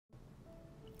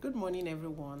Good morning,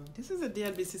 everyone. This is a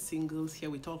DLBC Singles.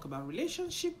 Here we talk about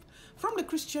relationship from the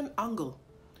Christian angle.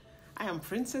 I am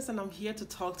Princess and I'm here to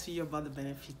talk to you about the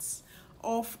benefits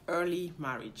of early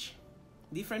marriage.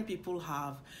 Different people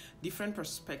have different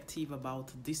perspective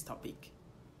about this topic.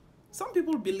 Some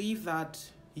people believe that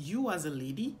you as a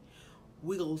lady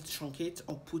will truncate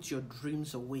or put your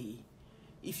dreams away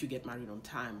if you get married on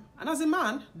time. And as a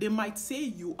man, they might say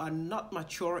you are not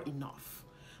mature enough.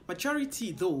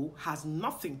 Maturity, though, has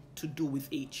nothing to do with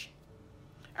age.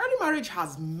 Early marriage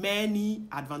has many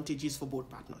advantages for both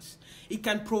partners. It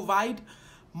can provide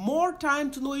more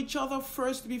time to know each other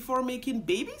first before making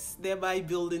babies, thereby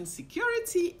building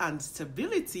security and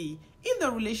stability in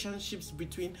the relationships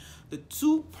between the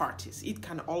two parties. It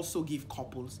can also give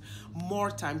couples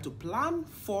more time to plan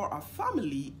for a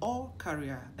family or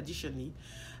career. Additionally,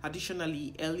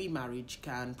 early marriage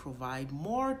can provide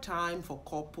more time for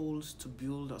couples to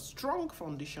build a strong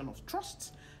foundation of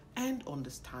trust and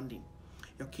understanding.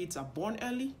 Your kids are born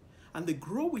early and they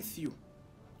grow with you.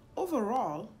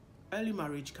 Overall, early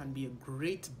marriage can be a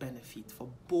great benefit for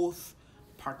both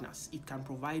partners. It can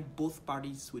provide both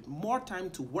parties with more time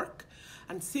to work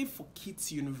and save for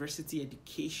kids' university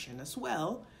education, as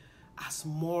well as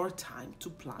more time to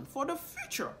plan for the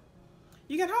future.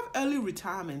 You can have early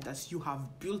retirement as you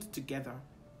have built together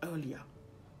earlier.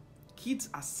 Kids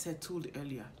are settled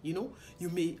earlier. You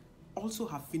may also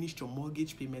have finished your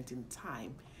mortgage payment in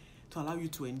time to allow you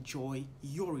to enjoy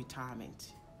your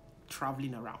retirement,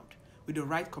 traveling around. With the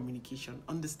right communication,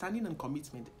 understanding, and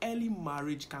commitment, early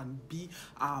marriage can be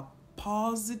a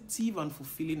positive and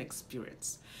fulfilling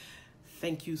experience.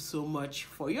 Thank you so much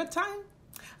for your time,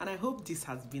 and I hope this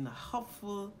has been a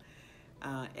helpful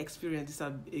experience. It's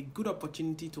a good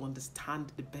opportunity to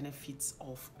understand the benefits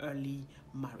of early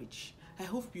marriage. I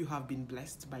hope you have been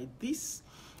blessed by this.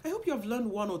 I hope you have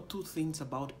learned one or two things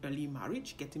about early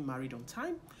marriage, getting married on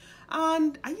time.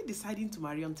 And are you deciding to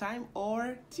marry on time,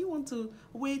 or do you want to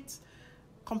wait,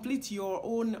 complete your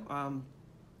own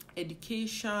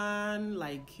education,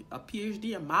 like a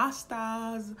PhD, a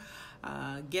master's,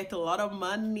 get a lot of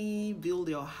money, build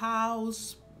your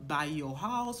house, buy your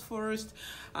house first,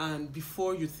 and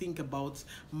before you think about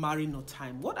marrying on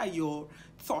time? What are your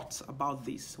thoughts about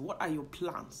this? What are your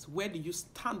plans? Where do you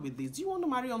stand with this? Do you want to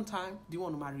marry on time? Do you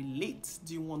want to marry late?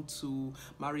 Do you want to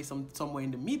marry somewhere in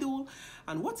the middle?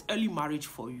 And what's early marriage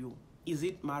for you? Is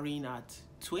it marrying at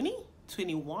 20,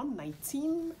 21,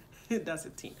 19? That's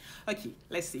a thing. Okay,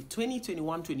 let's say 20,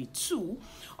 21, 22.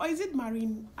 Or is it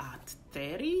marrying at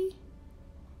 30,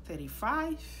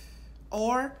 35?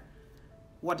 Or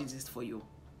what is this for you?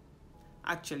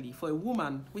 Actually, for a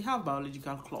woman, we have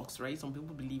biological clocks, right? Some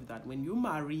people believe that when you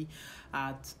marry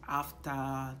at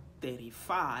after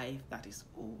 35, that is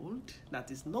old. That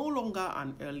is no longer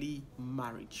an early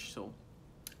marriage. So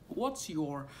what's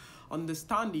your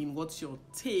understanding? What's your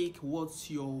take?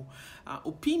 What's your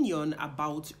opinion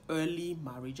about early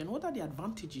marriage? And what are the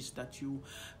advantages that you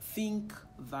think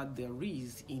that there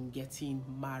is in getting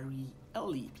married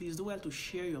early? Please do well to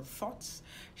share your thoughts,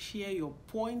 share your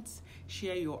points,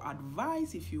 share your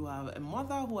advice. If you are a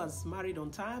mother who has married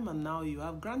on time and now you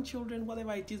have grandchildren,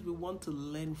 whatever it is, we want to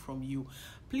learn from you.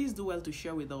 Please do well to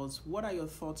share with us, what are your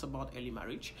thoughts about early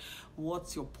marriage?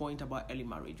 What's your point about early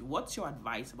marriage? What's your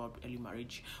advice about early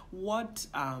marriage? What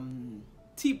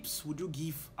tips would you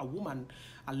give a woman,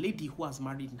 a lady who has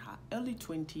married in her early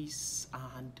 20s,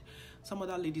 and some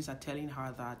other ladies are telling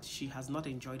her that she has not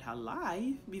enjoyed her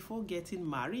life before getting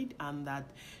married and that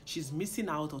she's missing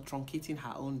out or truncating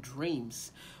her own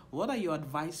dreams? What are your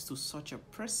advice to such a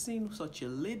person, such a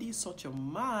lady, such a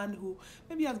man who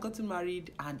maybe has gotten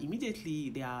married and immediately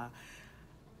they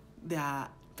are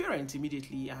parents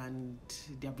immediately and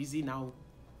they're busy now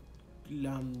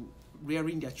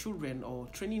rearing their children or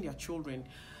training their children?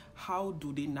 How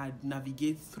do they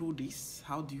navigate through this?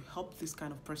 How do you help this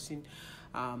kind of person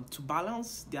to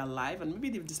balance their life? And maybe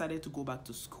they've decided to go back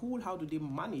to school. How do they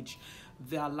manage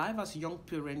their life as young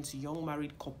parents, young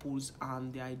married couples,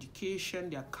 and their education,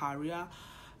 their career,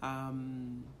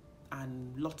 and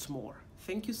lots more?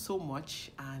 Thank you so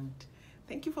much, and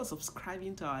thank you for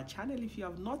subscribing to our channel. If you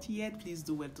have not yet, please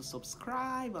do well to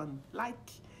subscribe and like,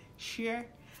 share,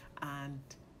 and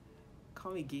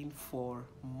come again for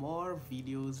more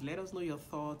videos. Let us know your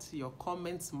thoughts. Your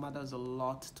comments matters a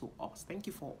lot to us. Thank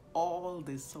you for all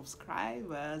the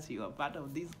subscribers. You are part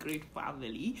of this great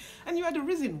family, and you are the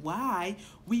reason why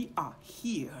we are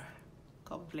here.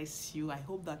 God bless you. I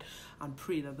hope that and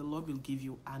pray that the Lord will give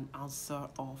you an answer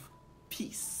of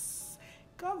peace.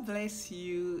 God bless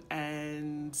you,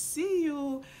 and see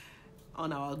you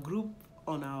on our group,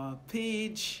 on our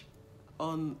page,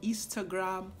 on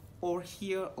Instagram, or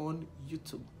here on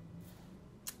YouTube.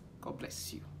 God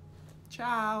bless you.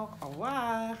 Ciao. Au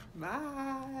revoir.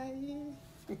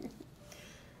 Bye.